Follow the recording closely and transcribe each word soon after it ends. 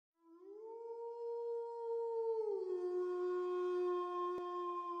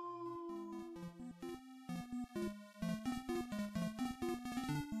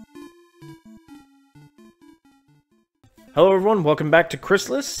Hello everyone, welcome back to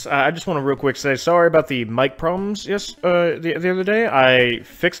Crystalis. I just want to real quick say sorry about the mic problems the other day. I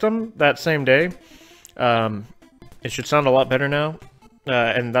fixed them that same day. It should sound a lot better now.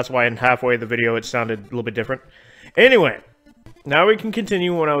 And that's why in halfway the video it sounded a little bit different. Anyway, now we can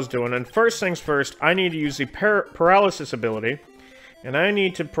continue what I was doing. And first things first, I need to use the paralysis ability. And I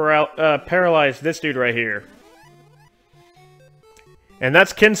need to paralyze this dude right here. And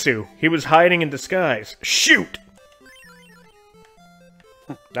that's Kinsu. He was hiding in disguise. Shoot!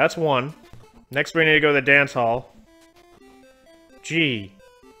 That's one. Next we need to go to the dance hall. Gee.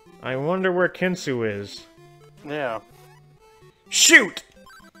 I wonder where Kinsu is. Yeah. Shoot!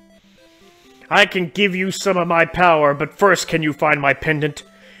 I can give you some of my power, but first can you find my pendant?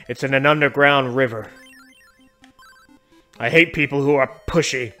 It's in an underground river. I hate people who are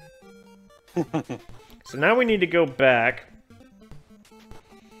pushy. So now we need to go back.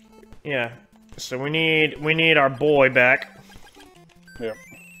 Yeah. So we need our boy back. Yep.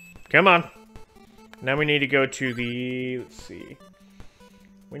 Come on. Now we need to go to the... Let's see.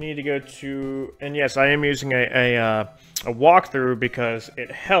 We need to go to... And yes, I am using a walkthrough because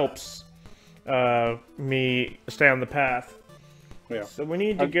it helps me stay on the path. Yeah. So we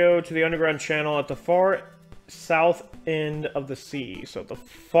need to go to the underground channel at the far south end of the sea. So the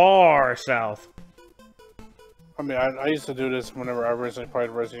far south. I mean, I used to do this whenever I originally played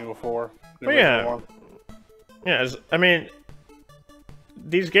Resident Evil 4. But yeah. Yeah, I mean...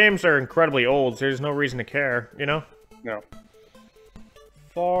 These games are incredibly old, so there's no reason to care, you know? No.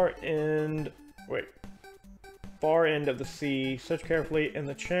 Far end... Wait. Far end of the sea. Search carefully in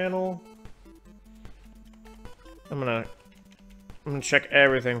the channel. I'm gonna check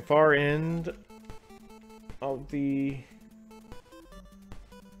everything. Far end of the...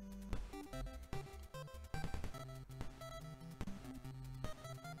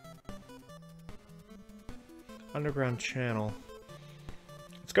 Underground channel.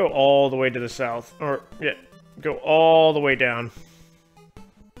 Let's go all the way to the south. Or, yeah, go all the way down.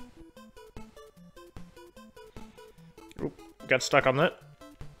 Oop, got stuck on that.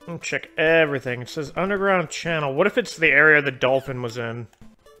 Check everything. It says underground channel. What if it's the area the dolphin was in?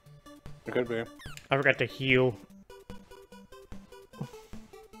 It could be. I forgot to heal.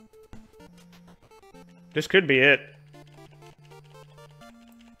 This could be it.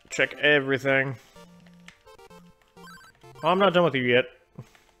 Check everything. Oh, I'm not done with you yet.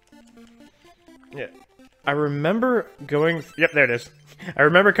 Yeah. I remember going... Yep, there it is. I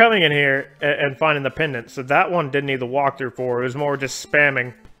remember coming in here and finding the pendant. So that one didn't need the walkthrough for. It was more just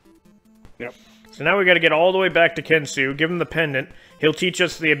spamming. Yep. So now we gotta get all the way back to Kinsu, give him the pendant. He'll teach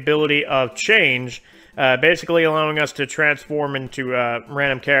us the ability of change, basically allowing us to transform into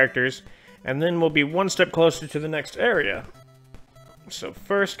random characters. And then we'll be one step closer to the next area. So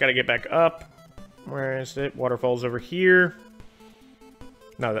first, gotta get back up. Where is it? Waterfall's over here.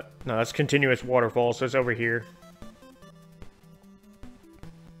 No, that's continuous waterfall, so it's over here.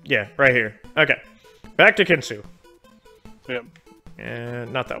 Yeah, right here. Okay. Back to Kinsu. Yep.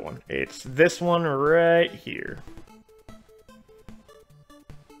 And not that one. It's this one right here.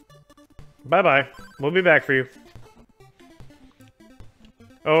 Bye-bye. We'll be back for you.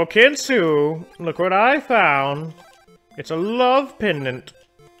 Oh, Kinsu, look what I found. It's a love pendant.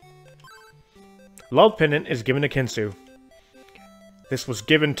 Love pendant is given to Kinsu. This was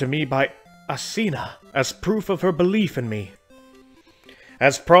given to me by Asina as proof of her belief in me.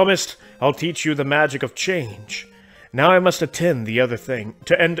 As promised, I'll teach you the magic of change. Now I must attend to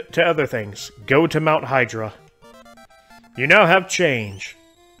other things. Go to Mount Hydra. You now have change.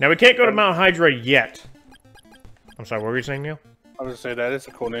 Now we can't go to Mount Hydra yet. I'm sorry, what were you saying, Neil? I was gonna say that is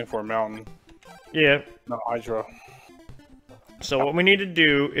a cool name for a mountain. Yeah. Mount Hydra. So what we need to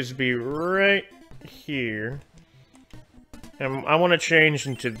do is be right here. And I want to change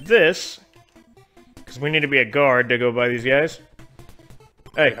into this, because we need to be a guard to go by these guys.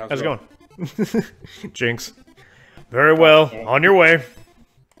 Hey, how's it going? Jinx. Very well, on your way.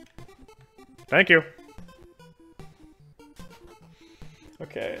 Thank you.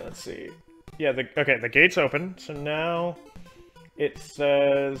 Okay, let's see. Yeah, the gate's open, so now it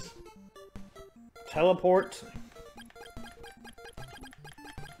says teleport.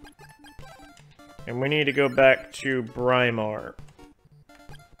 And we need to go back to Brimar.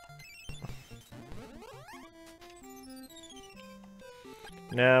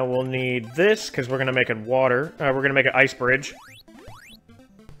 Now we'll need this, because we're going to make it water. We're going to make an ice bridge.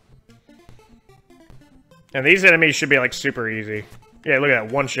 And these enemies should be, like, super easy. Yeah, look at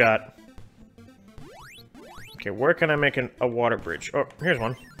that, one shot. Okay, where can I make a water bridge? Oh, here's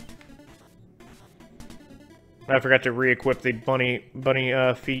one. I forgot to re-equip the bunny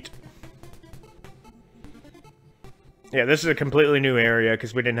feet. Yeah, this is a completely new area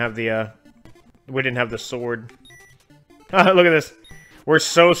because we didn't have the sword. Look at this. We're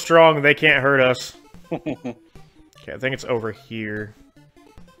so strong they can't hurt us. Okay, I think it's over here.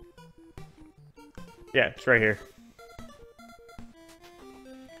 Yeah, it's right here.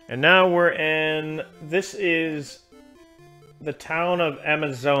 And now we're in... This is the town of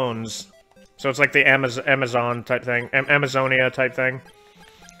Amazones. So it's like the Amazon type thing. Amazonia type thing.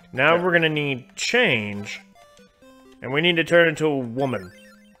 Now we're gonna need change. And we need to turn into a woman.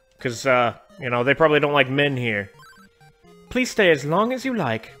 Because, you know, they probably don't like men here. Please stay as long as you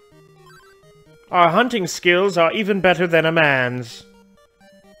like. Our hunting skills are even better than a man's.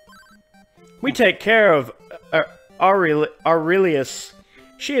 We take care of Aurelius.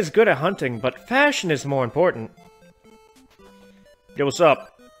 She is good at hunting, but fashion is more important. Yo, what's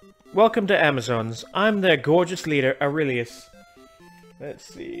up? Welcome to Amazons. I'm their gorgeous leader, Aurelius. Let's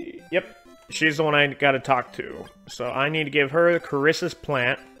see. Yep, she's the one I gotta talk to. So I need to give her Carissa's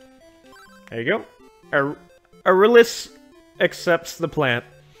plant. There you go. Aurelius accepts the plant.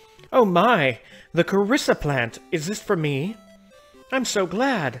 Oh my, the Carissa plant. Is this for me? I'm so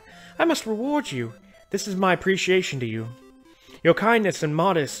glad. I must reward you. This is my appreciation to you. Your kindness and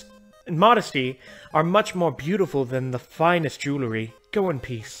modesty are much more beautiful than the finest jewelry. Go in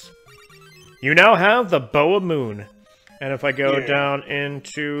peace. You now have the Bow of Moon. And if I go down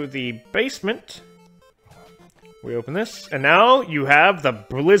into the basement, we open this, and now you have the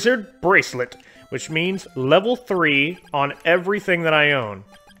Blizzard Bracelet, which means level 3 on everything that I own.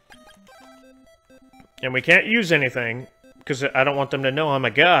 And we can't use anything, because I don't want them to know I'm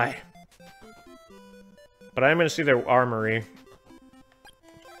a guy. But I'm going to see their armory.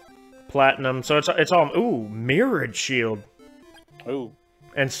 Platinum, so it's all... Ooh, Mirrored Shield. Ooh.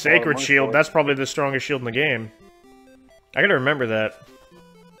 And Sacred Shield, that's probably the strongest shield in the game. I gotta remember that.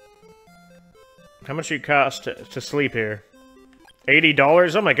 How much it cost to sleep here?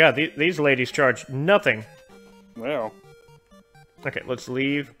 $80? Oh my god, these ladies charge nothing. Well. Okay, let's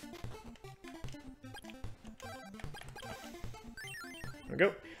leave. There we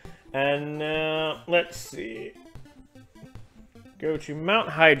go. And now, let's see. Go to Mount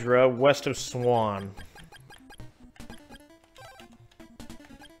Hydra, west of Swan.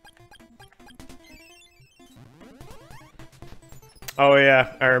 Oh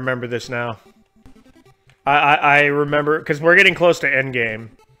yeah, I remember this now. I remember, because we're getting close to endgame.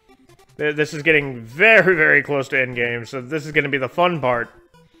 This is getting very, very close to endgame, so this is going to be the fun part.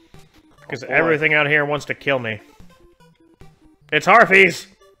 Because everything out here wants to kill me. It's Harpies!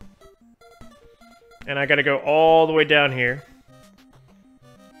 And I gotta go all the way down here.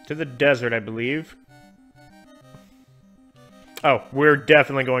 To the desert, I believe. Oh, we're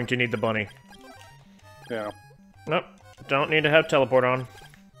definitely going to need the bunny. Yeah. Nope. Don't need to have teleport on.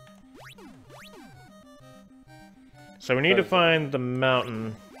 So we need to find the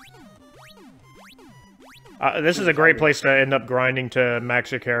mountain. This is a great place to end up grinding to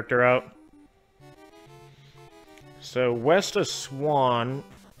max your character out. So west of Swan.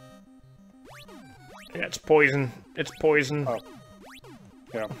 Yeah, it's poison. It's poison. Oh.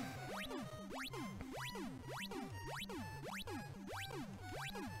 Yeah.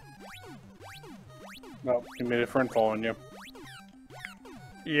 No, you made a friend following you.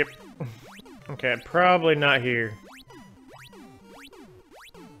 Yep. Okay, probably not here.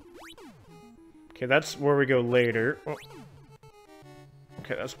 Okay, that's where we go later. Oh.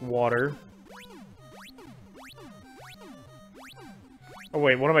 Okay, that's water. Oh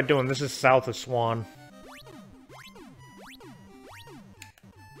wait, what am I doing? This is south of Swan.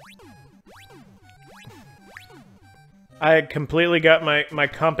 I completely got my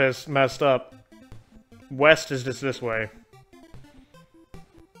compass messed up. West is just this way.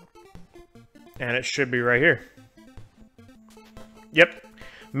 And it should be right here. Yep.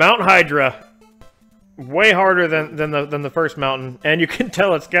 Mount Hydra. Way harder than the first mountain. And you can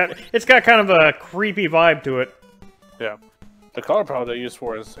tell it's got kind of a creepy vibe to it. Yeah. The color palette they use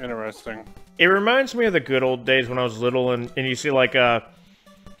for it is interesting. It reminds me of the good old days when I was little and you see like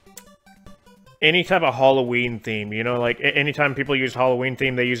any type of Halloween theme, you know, like anytime people use Halloween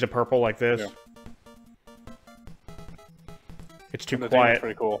theme, they use a purple like this. Yeah. It's too and the quiet. Theme is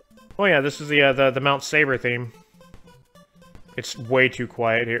pretty cool. Oh yeah, this is the Mount Saber theme. It's way too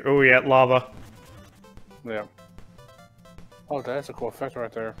quiet here. Oh yeah, lava. Yeah. Oh, that's a cool effect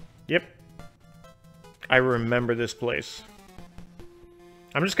right there. Yep. I remember this place.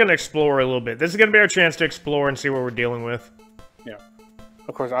 I'm just gonna explore a little bit. This is gonna be our chance to explore and see what we're dealing with. Yeah.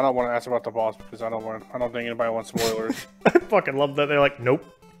 Of course, I don't want to ask about the boss because I don't think anybody wants spoilers. I fucking love that. They're like, nope.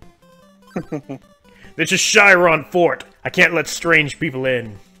 This is Chiron Fort. I can't let strange people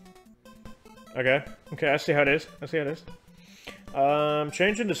in. Okay. Okay, I see how it is. I see how it is.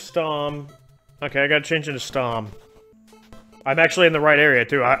 Change into Stom. Okay, I gotta change into Stom. I'm actually in the right area,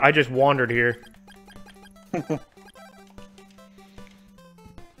 too. I just wandered here.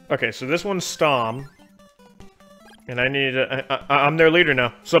 Okay, so this one's Stom. And I need I'm their leader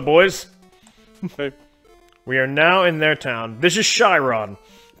now. Sup, boys? Hey. We are now in their town. This is Chiron.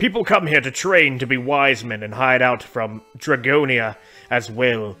 People come here to train to be wise men and hide out from Dragonia as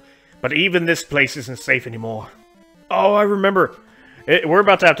well. But even this place isn't safe anymore. Oh, I remember. We're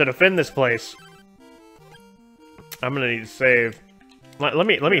about to have to defend this place. I'm gonna need to save. Let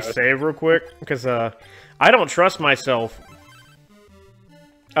me save real quick, because I don't trust myself.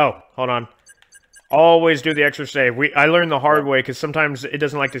 Oh, hold on. Always do the extra save. I learned the hard way, because sometimes it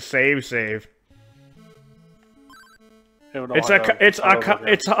doesn't like to save. It's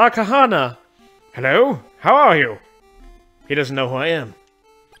Akahana. Hello? How are you? He doesn't know who I am.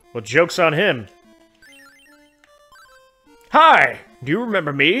 Well, joke's on him. Hi! Do you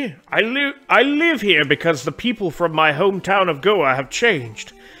remember me? I live here because the people from my hometown of Goa have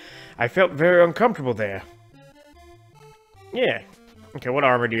changed. I felt very uncomfortable there. Yeah. Okay, what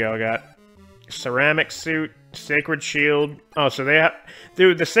armor do y'all got? Ceramic suit, sacred shield. Oh, so they have...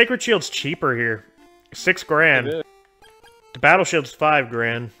 Dude, the sacred shield's cheaper here. 6 grand. The battle shield's 5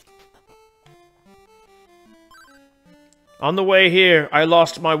 grand. On the way here, I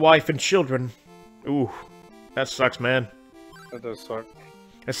lost my wife and children. Ooh, that sucks, man. That does suck.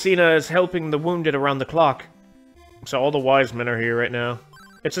 Asina is helping the wounded around the clock. So all the wise men are here right now.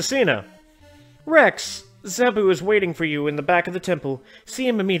 It's Asina. Rex, Zebu is waiting for you in the back of the temple. See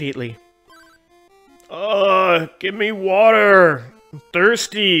him immediately. Give me water. I'm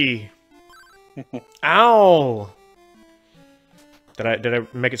thirsty. Ow. Did I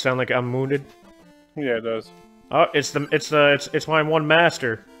make it sound like I'm wounded? Yeah, it does. Oh, it's my one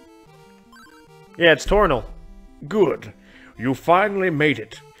master. Yeah, it's Tornal. Good. You finally made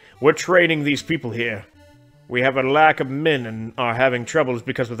it. We're training these people here. We have a lack of men and are having troubles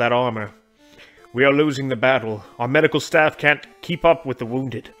because of that armor. We are losing the battle. Our medical staff can't keep up with the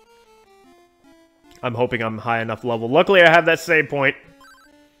wounded. I'm hoping I'm high enough level. Luckily, I have that save point.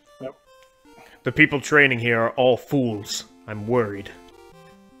 Yep. The people training here are all fools. I'm worried.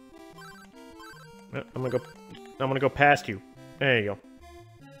 I'm gonna go past you. There you go.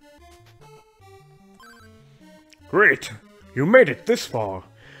 Great! You made it this far.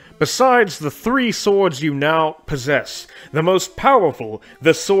 Besides the 3 swords you now possess, the most powerful,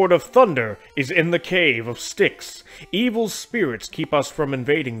 the Sword of Thunder, is in the Cave of Styx. Evil spirits keep us from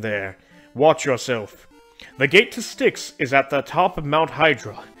invading there. Watch yourself. The gate to Styx is at the top of Mount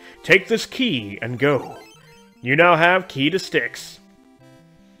Hydra. Take this key and go. You now have key to Styx.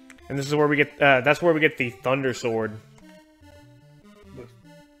 And this is where we get, that's where we get the Thunder Sword.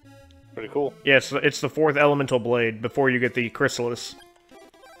 Pretty cool. Yes, it's the 4th elemental blade before you get the Crystalis.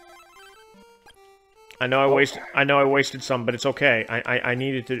 I know I wasted some, but it's okay. I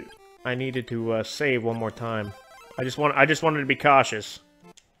needed to save one more time. I just wanted to be cautious.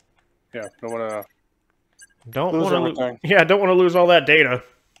 Yeah, don't wanna don't want to lose all that data.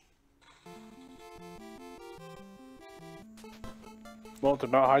 Well, to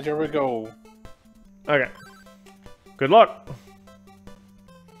Mount Hydra we go. Okay. Good luck.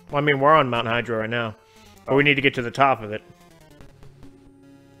 Well, I mean, we're on Mount Hydra right now. But we need to get to the top of it.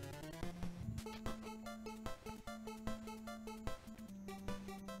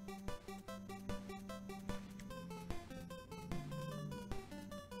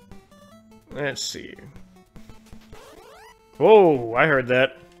 Let's see. Whoa, I heard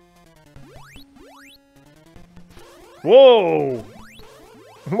that. Whoa!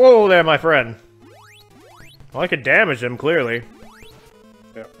 Whoa there, my friend. Well, I could damage him, clearly.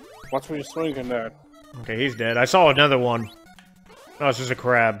 Yeah. Watch where you're swinging that. Okay, he's dead. I saw another one. Oh, it's just a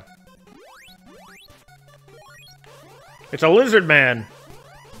crab. It's a lizard man!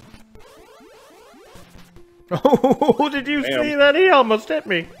 Oh, did you see that? He almost hit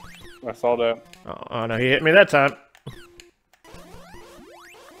me. I saw that. Oh, no, he hit me that time.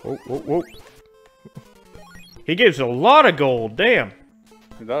 Whoa, whoa, whoa. He gives a lot of gold, damn.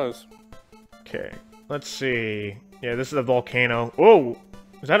 It does. Okay, let's see. Yeah, this is a volcano. Whoa!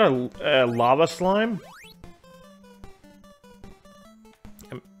 Is that a lava slime?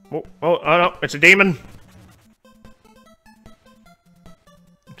 Oh, no, it's a demon.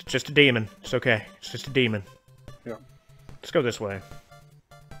 It's just a demon. It's okay. It's just a demon. Yeah. Let's go this way.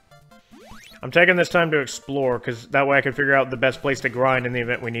 I'm taking this time to explore, because that way I can figure out the best place to grind in the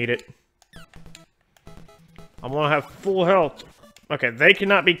event we need it. I want to have full health. Okay, they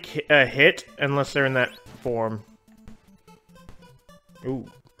cannot be hit unless they're in that form. Ooh.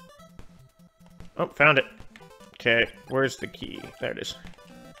 Oh, found it. Okay, where's the key? There it is.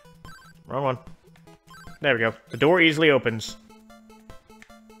 Wrong one. There we go. The door easily opens.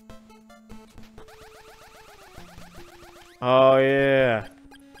 Oh, yeah.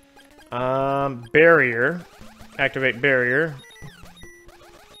 Barrier. Activate barrier.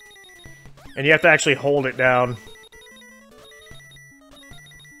 And you have to actually hold it down.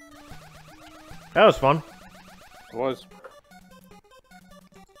 That was fun. It was.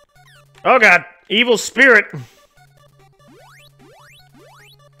 Oh god! Evil spirit!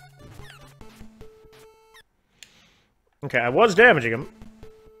 Okay, I was damaging him.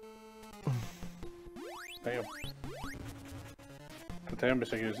 Damn. The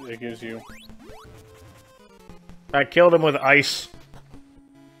damage it gives you. I killed him with ice.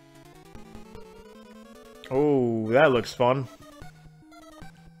 Oh, that looks fun.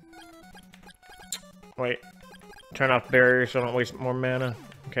 Wait. Turn off barrier so I don't waste more mana.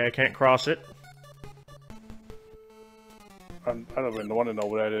 Okay, I can't cross it. I don't even want to know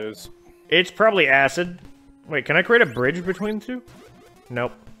what that is. It's probably acid. Wait, can I create a bridge between the two?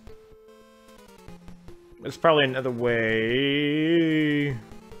 Nope. There's probably another way.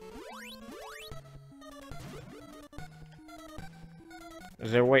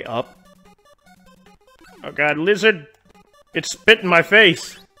 Is there a way up? Oh god, lizard! It spit in my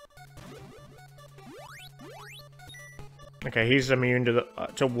face! Okay, he's immune to the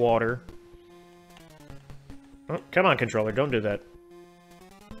to water. Oh, come on, controller, don't do that.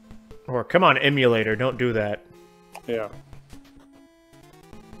 Or come on, emulator, don't do that. Yeah.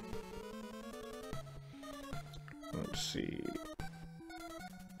 Let's see.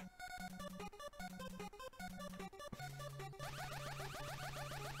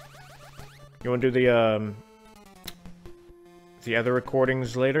 You want to do the other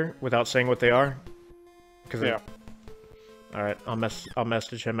recordings later without saying what they are? Yeah. All right, I'll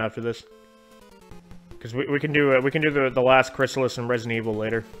message him after this. Because we can do the last Crystalis and Resident Evil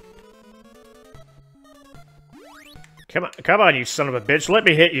later. Come on, you son of a bitch! Let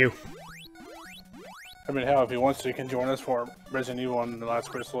me hit you. I mean, hell, if he wants to, he can join us for Resident Evil and the last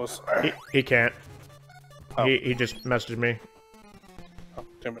Crystalis. He can't. Oh. He just messaged me. Oh,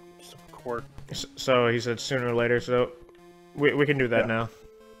 damn it! Cord. So he said sooner or later. So we can do that now.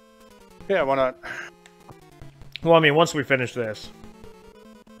 Yeah, why not? Well, I mean, once we finish this.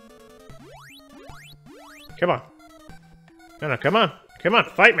 Come on. No, come on. Come on,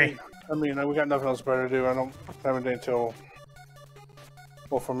 fight me. I mean, we got nothing else better to do. I don't have anything until,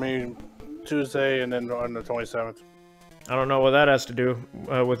 well, for me, Tuesday and then on the 27th. I don't know what that has to do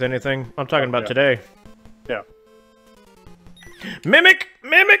with anything. I'm talking about today. Yeah. Mimic!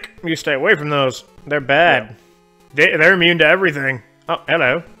 Mimic! You stay away from those. They're bad. Yeah. They're immune to everything. Oh,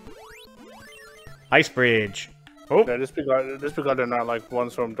 hello. Ice Bridge. Oh. Yeah, just because they're not like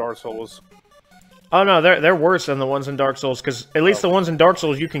ones from Dark Souls. Oh no, they're worse than the ones in Dark Souls, because at least the ones in Dark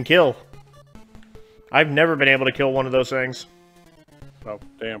Souls you can kill. I've never been able to kill one of those things. Oh,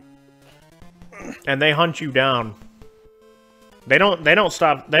 damn. And they hunt you down. They don't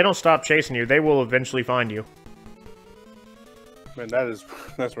stop chasing you. They will eventually find you. Man,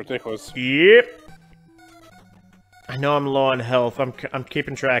 that's ridiculous. Yep. I know I'm low on health. I'm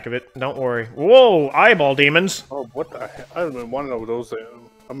keeping track of it. Don't worry. Whoa, eyeball demons. Oh, what the hell? I don't even want to know what those.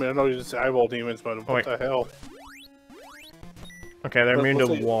 I mean, I know you just say eyeball demons, but what the hell? Okay, they're immune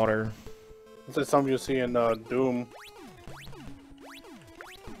to water. It's like something you see in Doom.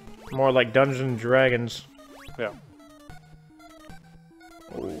 More like Dungeons and Dragons. Yeah.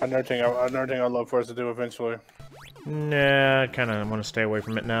 Another thing I'd love for us to do eventually. Nah, I kind of want to stay away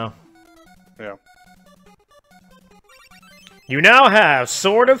from it now. Yeah. You now have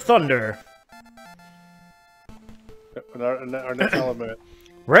Sword of Thunder. Our next element.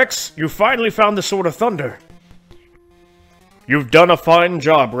 Rex, you finally found the Sword of Thunder. You've done a fine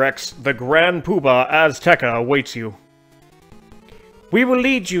job, Rex. The Grand Poobah Azteca awaits you. We will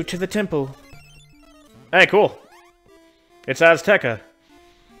lead you to the temple. Hey, cool. It's Azteca.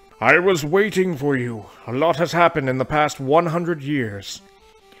 I was waiting for you. A lot has happened in the past 100 years.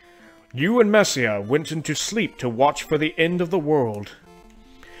 You and Messia went into sleep to watch for the end of the world.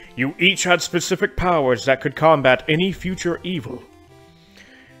 You each had specific powers that could combat any future evil.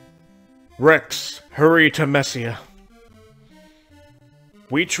 Rex, hurry to Messia.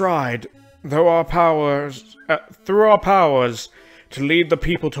 We tried, through our powers, to lead the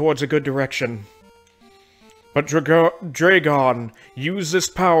people towards a good direction. But Dragon used this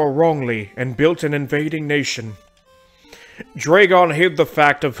power wrongly and built an invading nation. Dragon hid the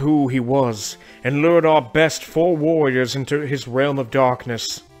fact of who he was and lured our best 4 warriors into his realm of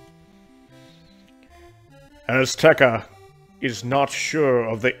darkness. Azteca, is not sure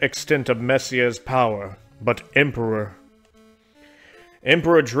of the extent of Messiah's power, but Emperor.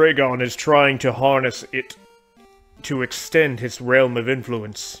 Emperor Dragon is trying to harness it to extend his realm of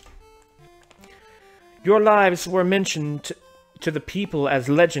influence. Your lives were mentioned to the people as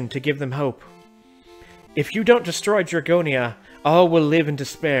legend to give them hope. If you don't destroy Dragonia, all will live in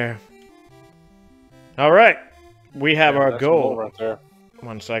despair. Alright, we have our goal. Right there.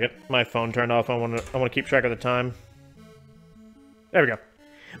 1 second, my phone turned off. I want to keep track of the time. There we go.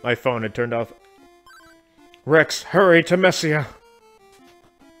 My phone had turned off. Rex, hurry to Messia.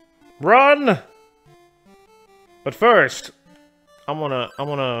 Run! But first, I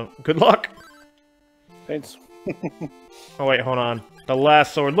wanna good luck. Thanks. Oh wait, hold on. The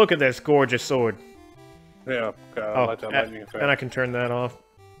last sword. Look at this gorgeous sword. Yeah, I like that lightning effect. And I can turn that off.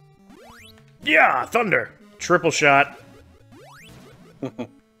 Yeah, thunder. Triple shot.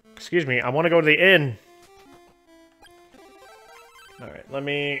 Excuse me, I want to go to the inn. Alright, let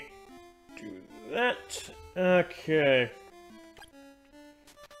me do that. Okay.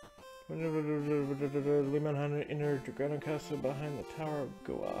 Mount Hydra inner Dragon Castle behind the Tower of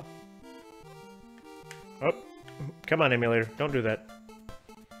Goa. Oh, come on, emulator. Don't do that.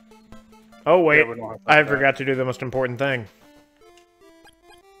 Oh wait, yeah, I forgot to do the most important thing.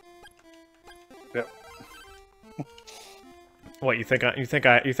 Yep. What, you think I'm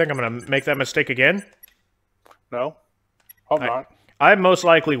gonna make that mistake again? No. Hope not. I most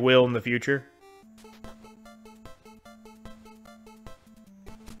likely will in the future.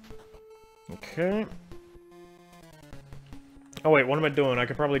 Okay. Oh wait, what am I doing? I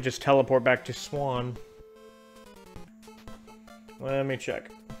could probably just teleport back to Swan. Let me check.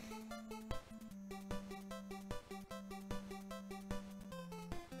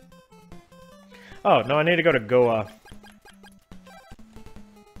 Oh, no, I need to go to Goa.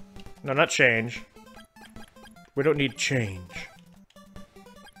 No, not change. We don't need change.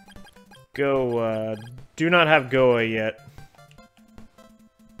 Goa. Do not have Goa yet.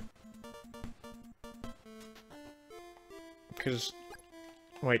 Because...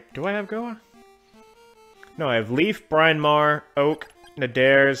 Wait, do I have Goa? No, I have Leaf, Brynmar, Oak,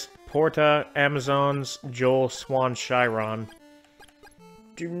 Nadares, Porta, Amazons, Joel, Swan, Chiron.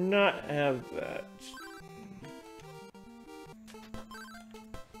 Do not have that.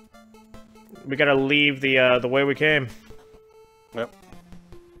 We gotta leave the way we came. Yep.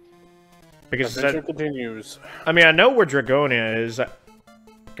 Because adventure continues. I mean, I know where Dragonia is.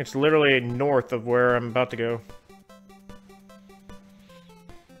 It's literally north of where I'm about to go.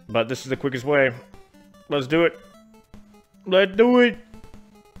 But this is the quickest way. Let's do it. Let's do it.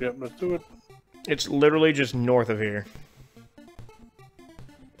 Yep, let's do it. It's literally just north of here.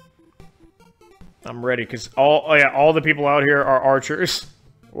 I'm ready, because all the people out here are archers.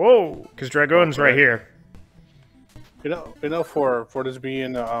 Whoa, because Dragon's right here. You know, for this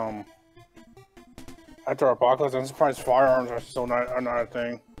being after Apocalypse, I'm surprised firearms are still not a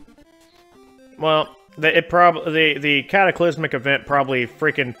thing. Well, the cataclysmic event probably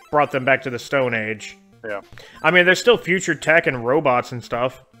freaking brought them back to the Stone Age. Yeah. I mean, there's still future tech and robots and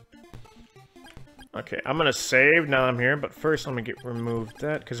stuff. Okay, I'm gonna save now I'm here, but first let me remove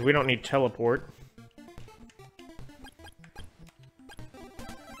that, because we don't need teleport.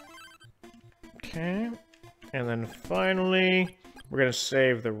 Okay, and then finally, we're gonna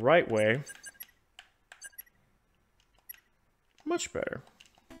save the right way. Much better.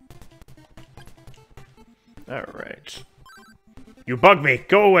 Alright. You bug me!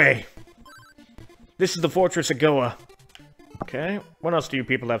 Go away! This is the Fortress of Goa. Okay, what else do you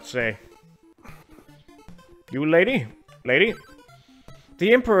people have to say? You lady? Lady?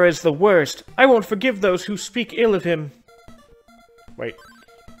 The Emperor is the worst. I won't forgive those who speak ill of him. Wait.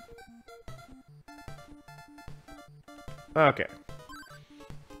 Okay.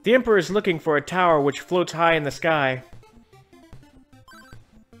 The Emperor is looking for a tower which floats high in the sky.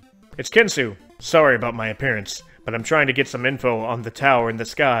 It's Kensu. Sorry about my appearance, but I'm trying to get some info on the tower in the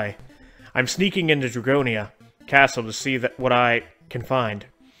sky. I'm sneaking into Dragonia Castle to see what I can find.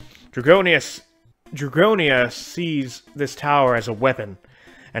 Dragonia sees this tower as a weapon,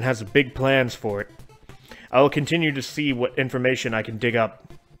 and has big plans for it. I will continue to see what information I can dig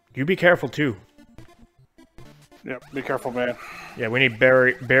up. You be careful, too. Yep, be careful, man. Yeah, we need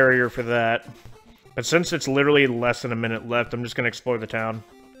barrier for that. But since it's literally less than a minute left, I'm just gonna explore the town.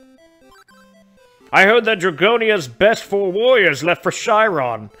 I heard that Dragonia's best 4 warriors left for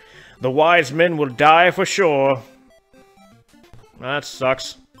Chiron. The wise men will die for sure. That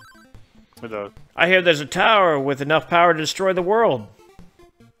sucks. It does. I hear there's a tower with enough power to destroy the world.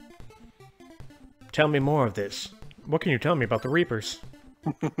 Tell me more of this. What can you tell me about the Reapers?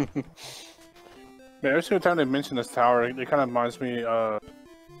 Man, every single time they mention this tower, it kind of reminds me of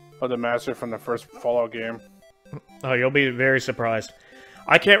the master from the first Fallout game. Oh, you'll be very surprised.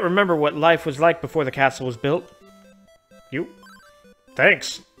 I can't remember what life was like before the castle was built. You?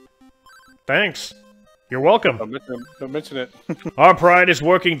 Thanks. Thanks. You're welcome. Don't mention it. Our pride is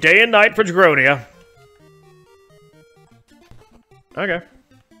working day and night for Dragonia. Okay.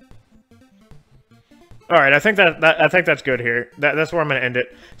 Alright, I think that's good here. That's where I'm gonna end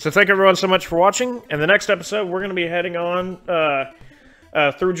it. So thank everyone so much for watching. In the next episode, we're gonna be heading on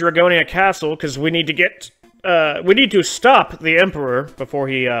through Dragonia Castle, because we need to get we need to stop the Emperor before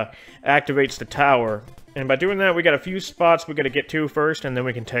he activates the tower. And by doing that, we got a few spots we gotta get to first, and then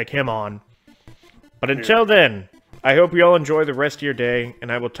we can take him on. But until then, I hope you all enjoy the rest of your day,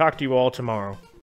 and I will talk to you all tomorrow.